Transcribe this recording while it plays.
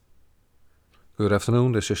Good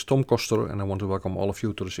afternoon, this is Tom Koster and I want to welcome all of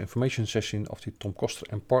you to this information session of the Tom Koster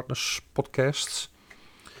and Partners podcasts.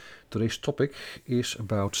 Today's topic is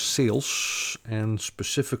about sales and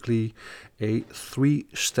specifically a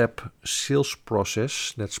 3-step sales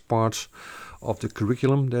process that's part of the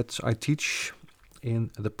curriculum that I teach in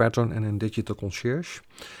the Pattern and in Digital Concierge.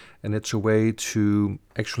 And it's a way to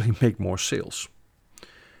actually make more sales.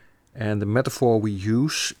 And the metaphor we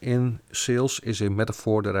use in sales is a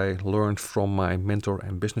metaphor that I learned from my mentor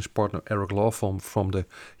and business partner Eric Lawful from the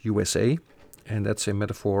USA. And that's a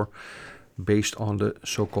metaphor based on the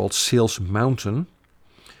so-called sales mountain.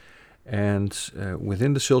 And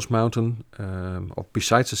within the sales mountain, or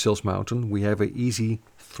besides the sales mountain, we have an easy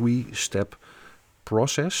 3-step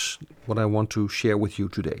process, what I want to share with you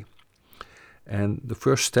today. And the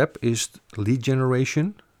first step is lead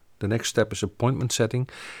generation. The next step is appointment setting.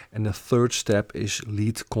 And the third step is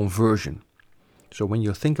lead conversion. So when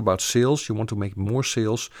you think about sales, you want to make more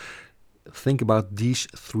sales, think about these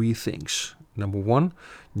 3 things. Number 1,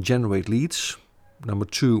 generate leads. Number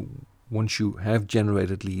 2, once you have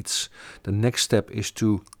generated leads, the next step is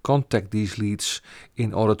to contact these leads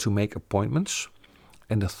in order to make appointments.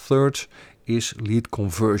 And the third is lead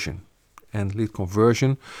conversion. And lead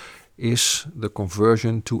conversion is the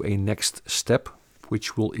conversion to a next step,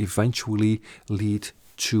 which will eventually lead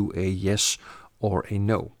to a yes or a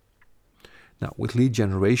no. Now, with lead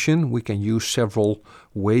generation, we can use several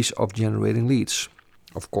ways of generating leads.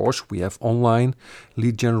 Of course, we have online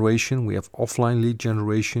lead generation, we have offline lead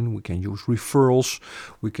generation, we can use referrals,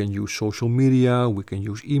 we can use social media, we can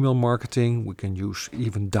use email marketing, we can use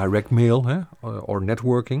even direct mail or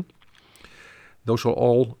networking. Those are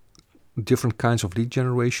all different kinds of lead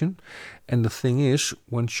generation. And the thing is,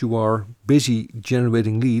 once you are busy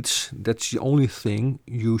generating leads, that's the only thing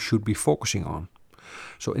you should be focusing on.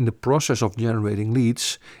 So in the process of generating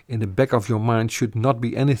leads, in the back of your mind should not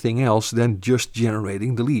be anything else than just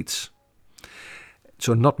generating the leads.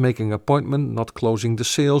 So not making an appointment, not closing the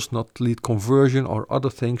sales, not lead conversion or other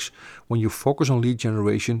things. When you focus on lead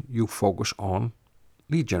generation, you focus on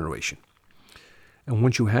lead generation. And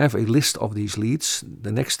once you have a list of these leads,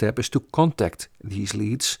 the next step is to contact these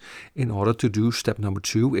leads in order to do step number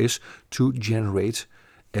 2 is to generate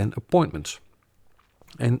an appointment.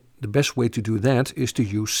 And the best way to do that is to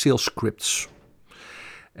use sales scripts.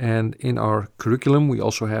 And in our curriculum, we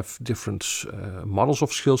also have different models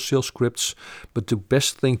of sales scripts. But the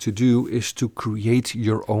best thing to do is to create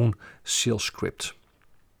your own sales script.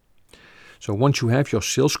 So once you have your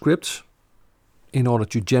sales script, in order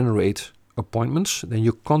to generate appointments, then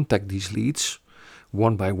you contact these leads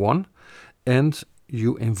one by one and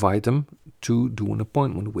you invite them to do an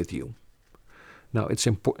appointment with you. Now, it's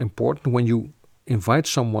important when you invite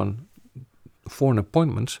someone for an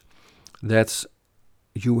appointment that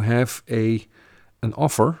you have an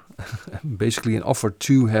offer, basically an offer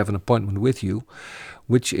to have an appointment with you,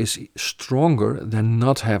 which is stronger than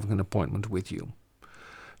not having an appointment with you.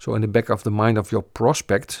 So in the back of the mind of your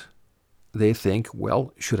prospect, they think,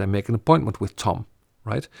 well, should I make an appointment with Tom,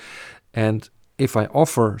 right? And if I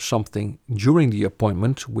offer something during the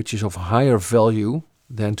appointment, which is of higher value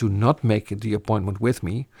than to not make the appointment with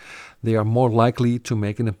me, they are more likely to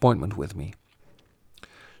make an appointment with me.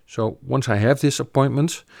 So once I have this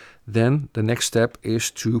appointment, then the next step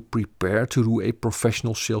is to prepare to do a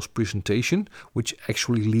professional sales presentation, which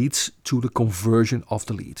actually leads to the conversion of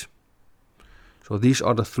the lead. So these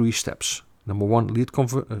are the 3 steps. Number 1,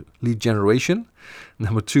 lead generation.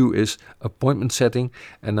 Number 2 is appointment setting.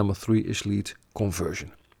 And number 3 is lead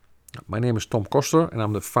conversion. My name is Tom Koster and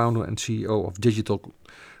I'm the founder and CEO of Digital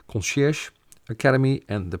Concierge Academy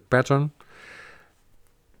and The Pattern.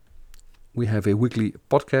 We have a weekly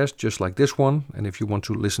podcast just like this one. And if you want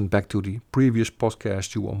to listen back to the previous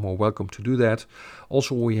podcast, you are more welcome to do that.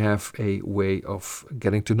 Also, we have a way of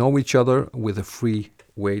getting to know each other with a free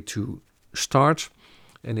way to start.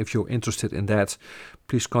 And if you're interested in that,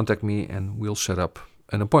 please contact me and we'll set up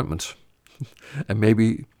an appointment. And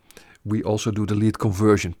maybe we also do the lead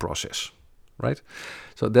conversion process, right?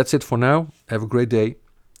 So that's it for now. Have a great day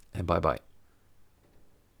and bye-bye.